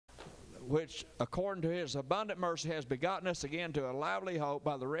which according to his abundant mercy has begotten us again to a lively hope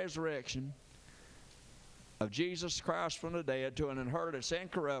by the resurrection of Jesus Christ from the dead, to an inheritance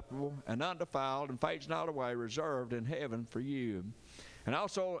incorruptible and undefiled and fades not away, reserved in heaven for you. And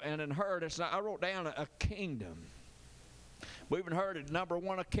also an inheritance. Now I wrote down a kingdom. We've inherited, number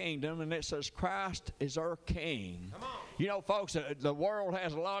one, a kingdom, and it says Christ is our King. You know, folks, the world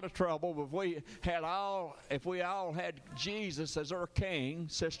has a lot of trouble, but if we all had Jesus as our King,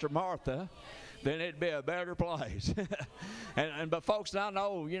 Sister Martha, then it'd be a better place. But folks, I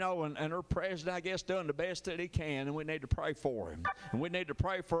know, you know, and our president, I guess, doing the best that he can, and we need to pray for him. And we need to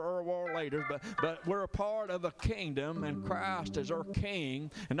pray for our world leaders, but we're a part of a kingdom, and Christ is our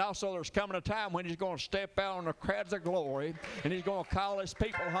King. And also there's coming a time when he's going to step out on the crowds of glory, and he's going to call his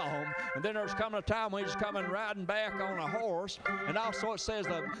people home. And then there's coming a time when he's coming riding back on a horse, and also it says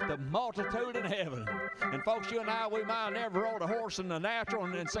the multitude in heaven. And folks, you and I, we might have never rode a horse in the natural,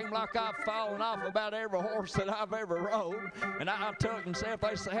 and it seemed like I've fallen off about every horse that I've ever rode. And I took and said,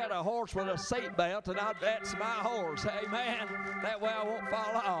 if they had a horse with a seat belt, and that's my horse. Amen. That way I won't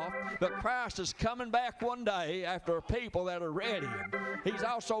fall off. But Christ is coming back one day after a people that are ready. He's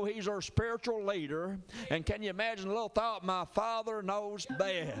our spiritual leader. And can you imagine a little thought, my Father knows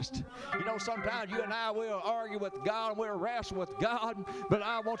best. You know, sometimes you and I will argue with God, and we'll wrestle with God, but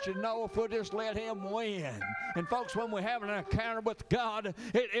I want you to know if we'll just let him win. And folks, when we have an encounter with God,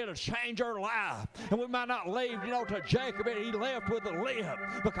 it'll change our life. And we might not leave, you know, to Jacob, and he left with a limp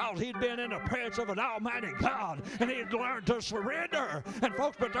because he'd been in the presence of an almighty God, and he'd learned to surrender. And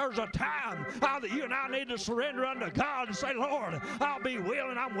folks, but there's a time that you and I need to surrender unto God and say, Lord, I'll be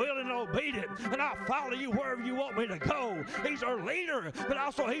willing, I'm willing and obedient, and I'll follow you wherever you want me to go. He's our leader, but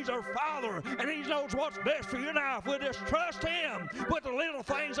also he's our Father, and he knows what's best for you and I. If we just trust him with the little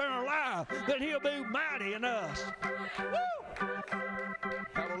things in our life, then he'll be mighty in us. Woo!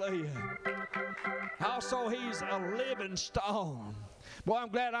 Hallelujah. Also, he's a living stone. Boy, I'm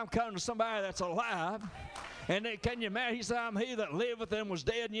glad I'm coming to somebody that's alive. And can you imagine? He said, I'm he that liveth and was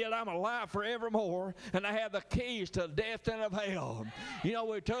dead, and yet I'm alive forevermore, and I have the keys to death and of hell. You know,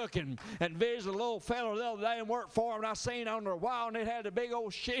 we took and visited a little fellow the other day and worked for him, and I seen on their wall, and it had a big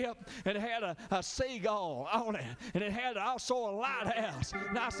old ship, and it had a seagull on it, and it had also a lighthouse.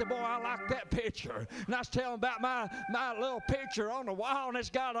 And I said, boy, I like that picture. And I was telling him about my little picture on the wall, and it's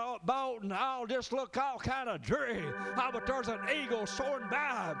got a boat, and all just look all kind of dreary. Oh, but there's an eagle soaring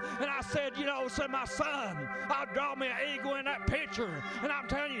by. And I said, you know, said my son, I'll draw me an eagle in that picture. And I'm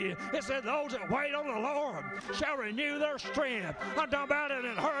telling you, it said those that wait on the Lord shall renew their strength. I'm talking about an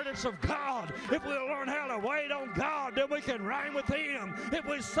inheritance of God. If we'll learn how to wait on God, then we can reign with him. If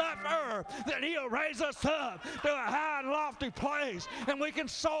we suffer, then he'll raise us up to a high and lofty place, and we can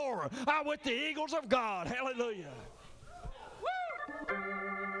soar out with the eagles of God. Hallelujah. Woo!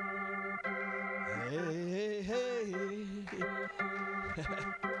 Hey, hey.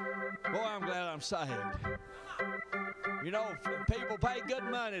 Boy, I'm glad I'm saved. You know, people pay good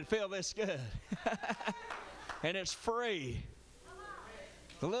money to feel this good. And it's free.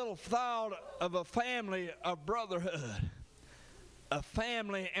 The little thought of a family of brotherhood. A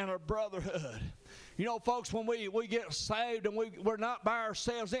family and a brotherhood. You know, folks, when we get saved and we're not by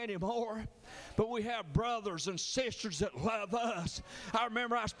ourselves anymore, but we have brothers and sisters that love us. I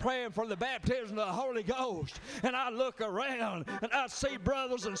remember I was praying for the baptism of the Holy Ghost, and I look around and I see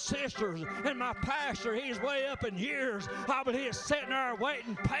brothers and sisters, and my pastor, he's way up in years, but he is sitting there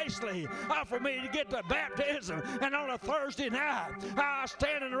waiting patiently for me to get the baptism. And on a Thursday night, I was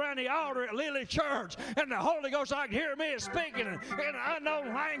standing around the altar at Lily Church, and the Holy Ghost, I could hear me speaking in an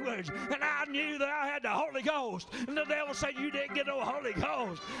unknown language, and I knew that I had the Holy Ghost. And the devil said, you didn't get no Holy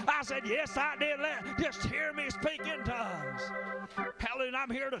Ghost. I said, yes, I did. Just hear me speak in tongues. Hallelujah. I'm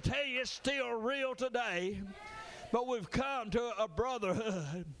here to tell you it's still real today. But we've come to a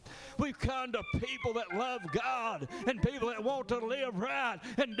brotherhood. We've come to people that love God and people that want to live right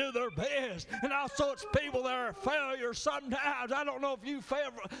and do their best. And also it's people that are failures sometimes. I don't know if you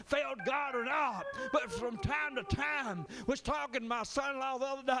failed God or not, but from time to time, I was talking to my son-in-law the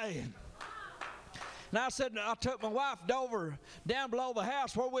other day. And I said, I took my wife down below the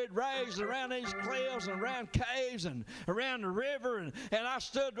house where we'd raised around these cliffs and around caves and around the river. And I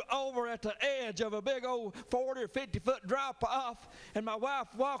stood over at the edge of a big old 40 or 50 foot drop off. And my wife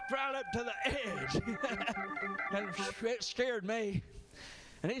walked right up to the edge. And it scared me.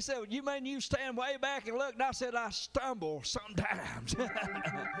 And he said, well, you mean you stand way back and look? And I said, I stumble sometimes.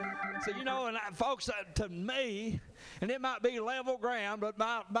 So, you know, and folks, to me, and it might be level ground, but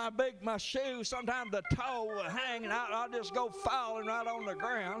my shoe, sometimes the toe will hang, and I'll just go falling right on the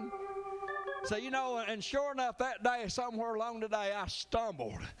ground. So, you know, and sure enough, that day, somewhere along the day, I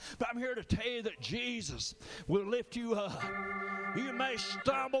stumbled. But I'm here to tell you that Jesus will lift you up. You may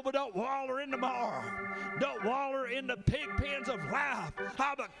stumble, but don't waller in the mire. Don't waller in the pig pens of life.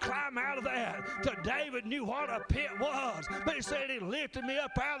 I would climb out of that. So David knew what a pit was. But he said he lifted me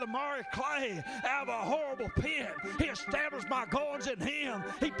up out of the miry clay, out of a horrible pit. He established my goings in him.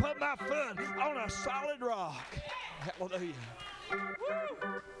 He put my foot on a solid rock. Hallelujah.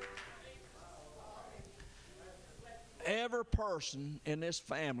 Woo. Every person in this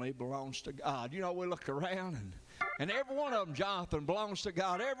family belongs to God. You know, we look around and every one of them, Jonathan, belongs to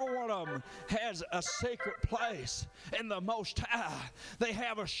God. Every one of them has a secret place in the Most High. They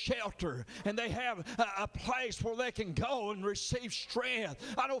have a shelter, and they have a place where they can go and receive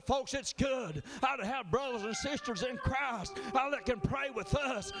strength. I know, folks, it's good to have brothers and sisters in Christ that can pray with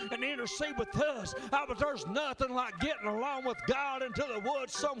us and intercede with us. But there's nothing like getting along with God into the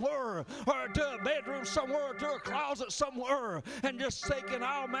woods somewhere, or to a bedroom somewhere, or to a closet somewhere, and just seeking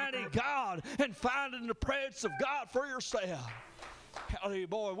Almighty God and finding the presence of God for yourself. Hallelujah,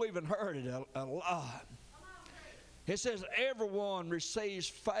 boy, we've inherited a lot. It says everyone receives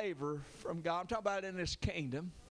favor from God. I'm talking about in this kingdom.